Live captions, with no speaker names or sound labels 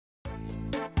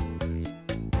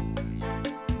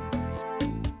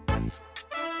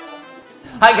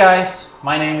Hi guys,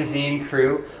 my name is Ian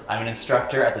Crew. I'm an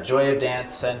instructor at the Joy of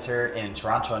Dance Center in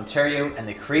Toronto, Ontario, and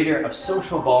the creator of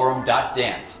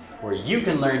SocialBallroom.Dance, where you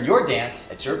can learn your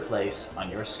dance at your place on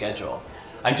your schedule.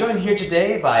 I'm joined here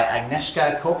today by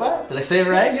Agnieszka Kopa. Did I say it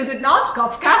right? You did not,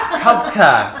 Kopka. Kopka.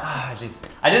 Ah, jeez.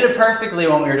 I did it perfectly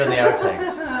when we were doing the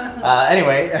outtakes.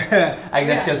 Anyway,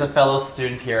 Agnieszka is a fellow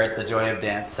student here at the Joy of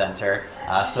Dance Center,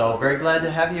 so very glad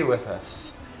to have you with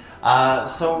us.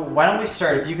 So why don't we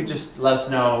start, if you could just let us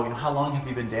know, how long have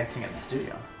you been dancing at the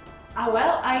studio?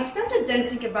 Well, I started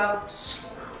dancing about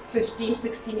 15,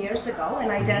 16 years ago,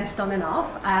 and I danced on and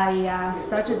off. I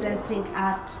started dancing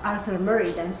at Arthur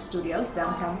Murray Dance Studios,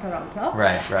 downtown Toronto.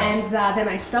 Right. And then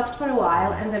I stopped for a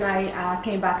while, and then I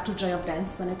came back to Joy of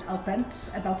Dance when it opened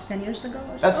about 10 years ago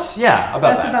or so. That's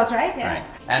about right,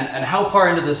 yes. Right. And how far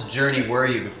into this journey were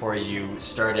you before you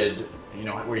started,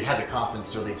 where you had the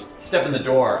confidence to at least step in the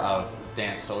door of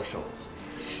dance socials?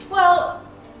 Well,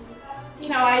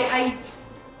 I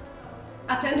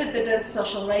attended the dance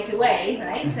social right away,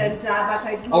 right? And but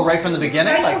I right from the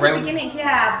beginning, right from the beginning,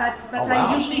 yeah. But wow.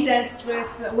 I usually danced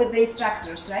with the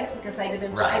instructors, right? Because I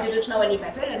didn't know any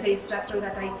better, and the instructor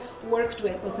that I worked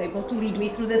with was able to lead me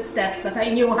through the steps that I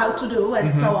knew how to do,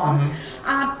 and so on.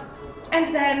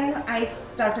 And then I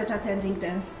started attending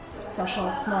dance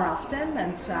socials more often,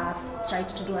 and tried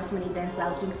to do as many dance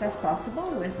outings as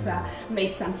possible.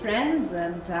 Made some friends,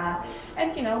 and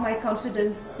my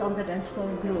confidence on the dance floor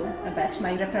grew a bit.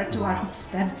 My repertoire of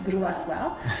steps grew as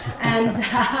well, and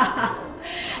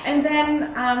and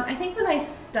then I think when I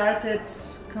started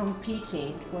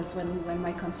competing was when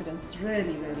my confidence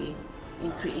really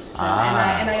increased,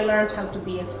 and I learned how to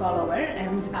be a follower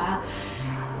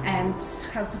and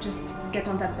how to just get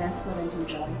on that dance floor and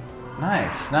enjoy.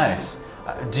 Nice.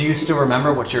 Do you still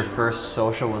remember what your first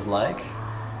social was like?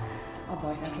 Oh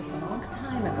boy, that was a long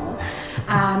time ago.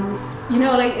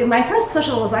 My first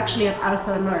social was actually at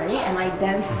Arthur Murray, and I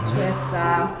danced with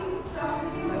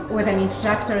an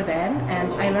instructor then,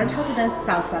 and I learned how to dance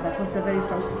salsa. That was the very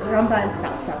first, rumba and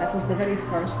salsa. That was the very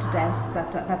first dance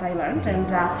that I learned,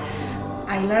 and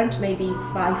I learned maybe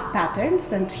 5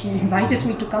 patterns, and he invited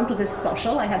me to come to this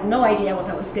social. I had no idea what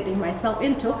I was getting myself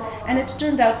into, and it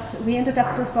turned out we ended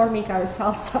up performing our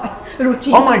salsa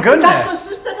routine. Oh my goodness! That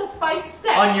consisted of 5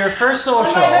 steps. On your first social?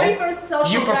 On my very first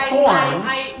social. You performed?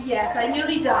 Yes, I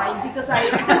nearly died because I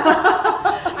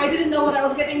didn't know what I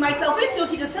was getting myself into.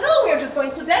 He just said, "Oh, we're just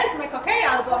going to dance." I'm like, "Okay,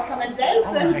 I'll go and come and dance."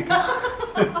 Oh and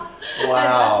wow.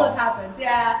 And that's what happened.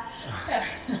 Yeah.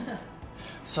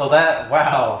 So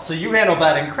so you handled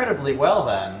that incredibly well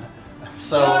then.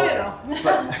 So,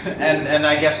 and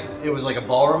I guess it was like a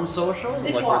ballroom social?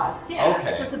 It was, yeah.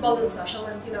 Okay. It was a ballroom social,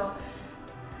 and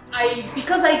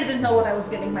because I didn't know what I was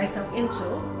getting myself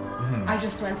into, I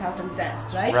just went out and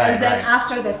danced, right? And then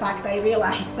after the fact, I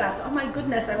realized that, oh my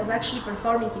goodness, I was actually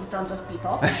performing in front of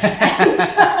people.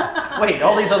 Wait,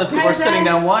 all these other people are sitting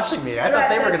down watching me. I thought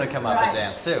they were going to come up and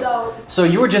dance too. So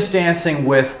you were just dancing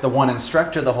with the one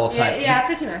instructor the whole time? Yeah,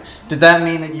 pretty much. Did that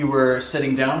mean that you were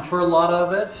sitting down for a lot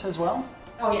of it as well?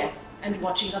 Oh yes, and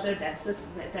watching other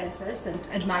dancers and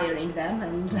admiring them,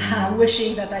 and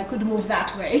wishing that I could move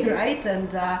that way, right?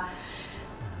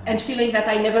 And feeling that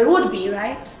I never would be,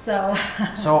 right? So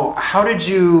how did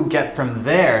you get from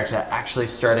there to actually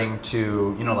starting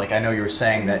to, I know you were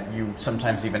saying that you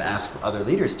sometimes even ask other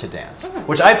leaders to dance,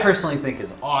 which I personally think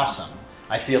is awesome.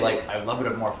 I feel like I would love it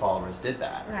if more followers did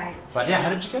that. Right. But yeah, how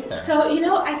did you get there? So,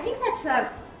 I think that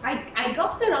I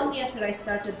got there only after I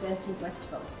started dancing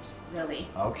West Coast, really.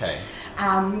 Okay.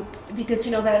 Because,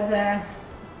 the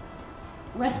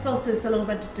West Coast is a little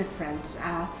bit different.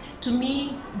 To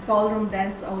me, ballroom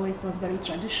dance always was very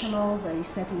traditional, very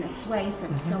set in its ways,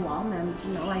 and so on. And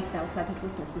I felt that it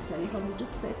was necessary for me to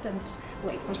sit and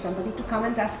wait for somebody to come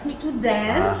and ask me to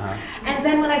dance. And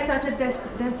then when I started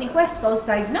dancing West Coast,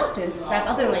 I've noticed that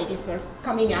other ladies were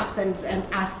coming up and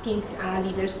asking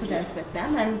leaders to dance with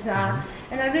them, and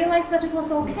I realized that it was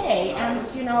okay. And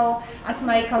as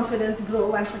my confidence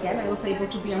grew, once again, I was able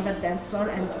to be on that dance floor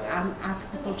and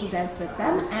ask people to dance with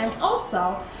them. And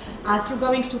also, through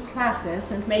going to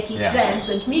classes and making friends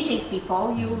and meeting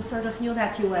people, you sort of knew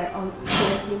that you were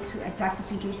dancing,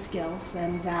 practicing your skills,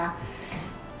 and I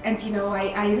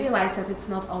realized that it's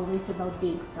not always about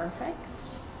being perfect.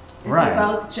 It's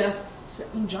about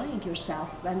just enjoying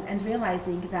yourself and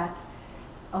realizing that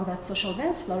on that social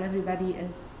dance floor, everybody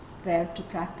is there to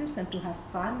practice and to have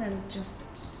fun and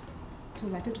just to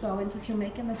let it go. And if you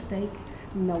make a mistake,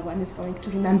 no one is going to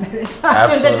remember it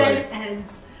after the dance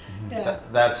ends. And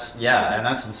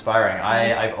that's inspiring.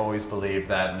 I've always believed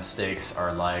that mistakes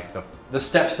are like the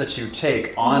steps that you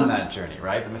take on that journey,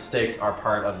 right? The mistakes are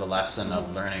part of the lesson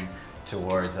of learning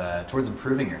towards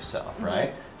improving yourself,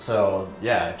 right? So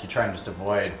yeah, if you try and just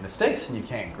avoid mistakes, then you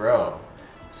can't grow.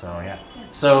 So yeah.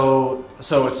 So it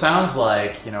sounds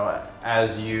like, you know,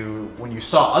 when you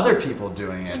saw other people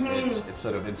doing it, it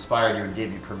sort of inspired you and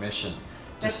gave you permission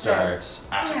to start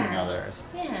asking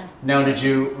others. Yeah. Now,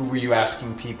 were you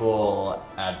asking people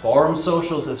at ballroom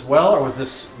socials as well, or was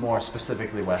this more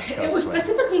specifically West Coast? It was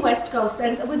specifically West Coast,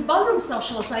 and with ballroom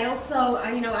socials, I also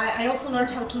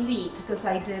learned how to lead, because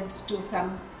I did do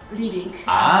some leading when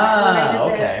I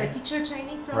did the teacher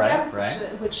training program,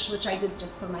 which I did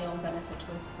just for my own benefit,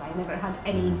 because I never had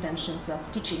any intentions of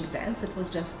teaching dance. It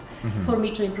was just for me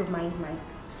to improve my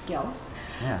skills.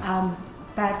 Yeah.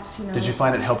 But you know, did you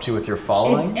find it helped you with your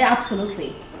following?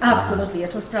 Absolutely, absolutely.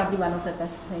 It was probably one of the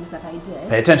best things that I did.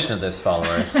 Pay attention to this,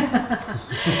 followers.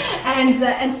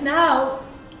 and now,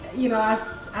 you know,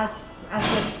 as a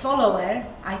follower,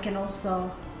 I can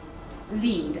also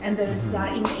lead, and there is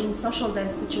in social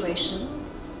dance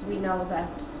situations, we know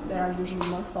that there are usually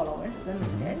more followers than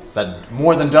leaders. That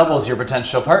more than doubles your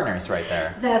potential partners right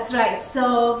there. That's right.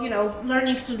 So, you know,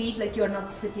 learning to lead, like, you are not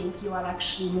sitting, you are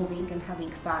actually moving and having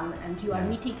fun, and you are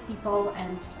meeting people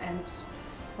and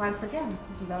once again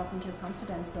developing your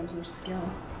confidence and your skill.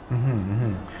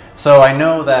 So I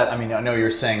know you're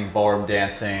saying ballroom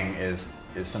dancing is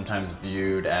sometimes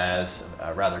viewed as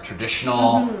rather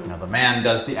traditional. You know, the man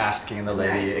does the asking and the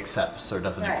lady accepts or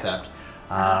doesn't accept.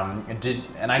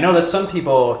 And I know that some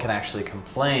people can actually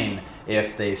complain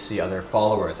if they see other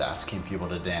followers asking people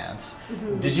to dance.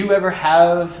 Did you ever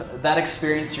have that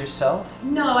experience yourself?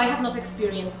 No, I have not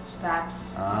experienced that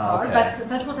before.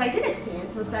 But what I did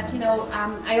experience was that, you know,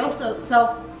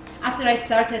 after I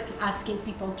started asking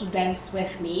people to dance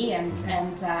with me, and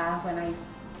when I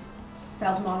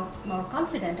felt more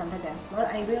confident on the dance floor,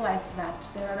 I realized that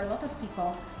there are a lot of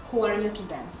people who are new to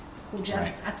dance, who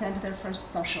just attend their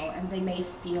first social, and they may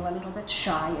feel a little bit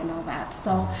shy and all that.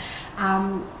 So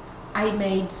I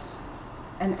made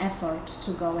an effort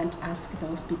to go and ask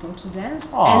those people to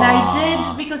dance. And I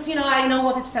did, because, you know, I know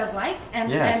what it felt like.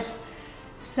 And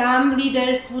some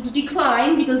leaders would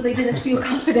decline because they didn't feel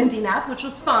confident enough, which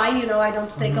was fine, you know, I don't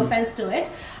take offense to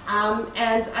it.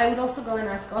 And I would also go and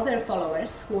ask other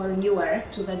followers who are newer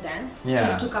to the dance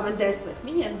to come and dance with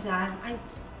me, and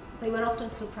they were often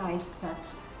surprised that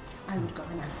I would go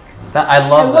and ask I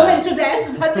love a woman to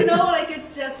dance, but you know, like,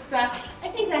 it's just, I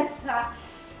think that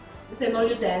the more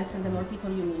you dance and the more people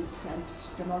you meet and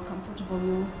the more comfortable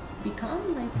you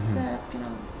become, like, you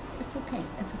know, it's okay.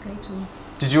 It's okay to...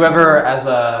 Did you ever, as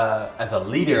a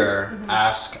leader,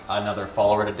 ask another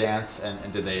follower to dance,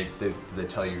 and did they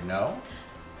tell you no?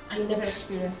 I never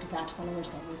experienced that.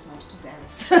 Followers always want to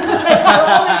dance. They're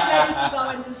always ready to go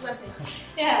and do something.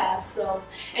 Yeah. So,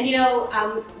 and you know,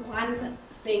 one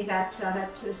thing that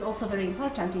is also very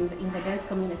important in the dance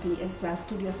community is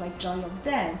studios like Joy of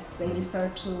Dance. They refer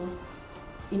to,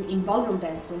 in ballroom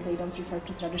dancing, they don't refer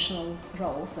to traditional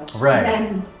roles as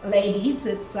men, ladies.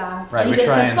 It's leaders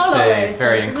and followers, stay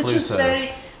very inclusive. Which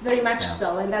is very much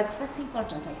so, and that's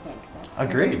important. I think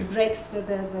agreed. It breaks the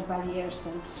barriers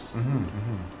and.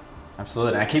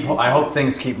 Absolutely. I hope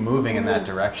things keep moving in that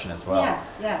direction as well.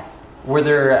 Yes, yes. Were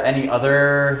there any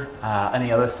other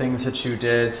things that you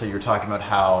did? So you were talking about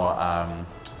how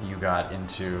you got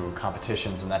into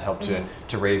competitions and that helped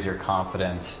to raise your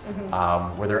confidence.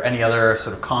 Were there any other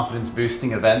sort of confidence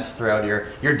boosting events throughout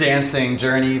your dancing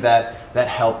journey that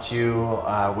helped you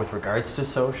with regards to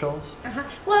socials?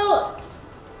 Well,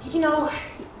 you know,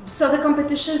 so the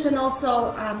competitions and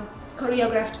also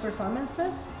choreographed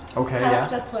performances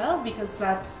helped as well, because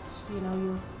that, you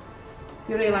know,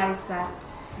 you realize that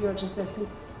you're just dancing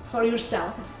for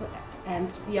yourself and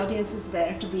the audience is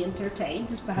there to be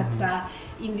entertained, but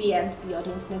in the end the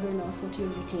audience never knows what your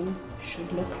routine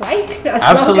should look like.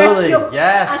 As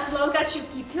long as you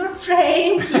keep your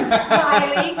frame, keep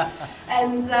smiling,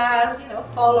 and you know,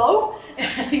 follow.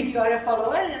 If you are a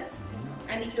follower,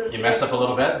 and if you mess up a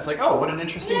little bit, it's like, oh, what an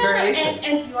interesting variation.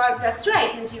 And you are, that's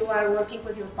right, and you are working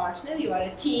with your partner, you are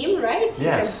a team, right?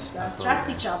 Yes, you can, trust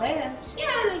each other, and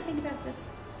I think that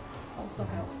this also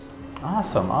helped.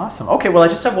 Awesome. Okay, well, I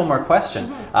just have one more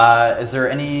question. Is there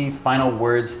any final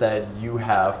words that you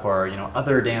have for, you know,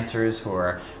 other dancers who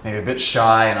are maybe a bit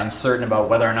shy and uncertain about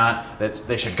whether or not that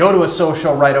they should go to a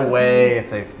social right away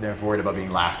if they're worried about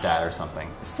being laughed at or something?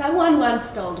 Someone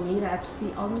once told me that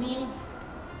the only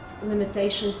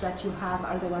limitations that you have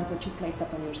are the ones that you place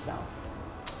upon yourself.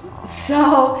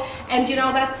 So, and you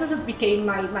know, that sort of became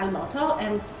my motto.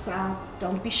 And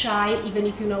don't be shy, even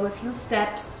if you know a few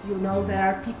steps. You know, there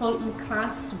are people in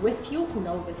class with you who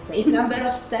know the same number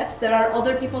of steps. There are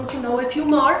other people who know a few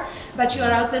more, but you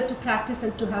are out there to practice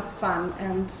and to have fun.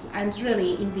 And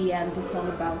really, in the end, it's all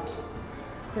about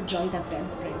the joy that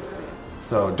dance brings to you.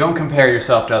 So don't compare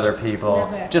yourself to other people.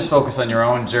 Never. Just focus on your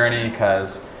own journey,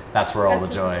 because that's where all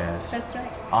the joy is. That's right.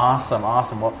 Awesome,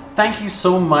 awesome. Well, thank you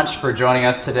so much for joining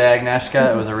us today,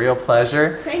 Agnieszka. It was a real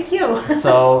pleasure. Thank you.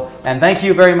 And thank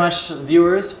you very much,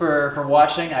 viewers, for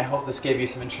watching. I hope this gave you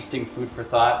some interesting food for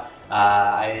thought.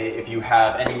 If you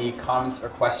have any comments or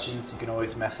questions, you can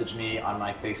always message me on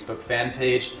my Facebook fan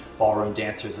page, Ballroom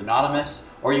Dancers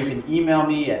Anonymous, or you can email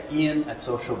me at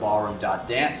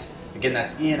ian@SocialBallroom.Dance. Again,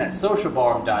 that's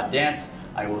ian@SocialBallroom.Dance.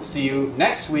 I will see you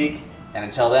next week, and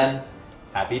until then,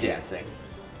 happy dancing.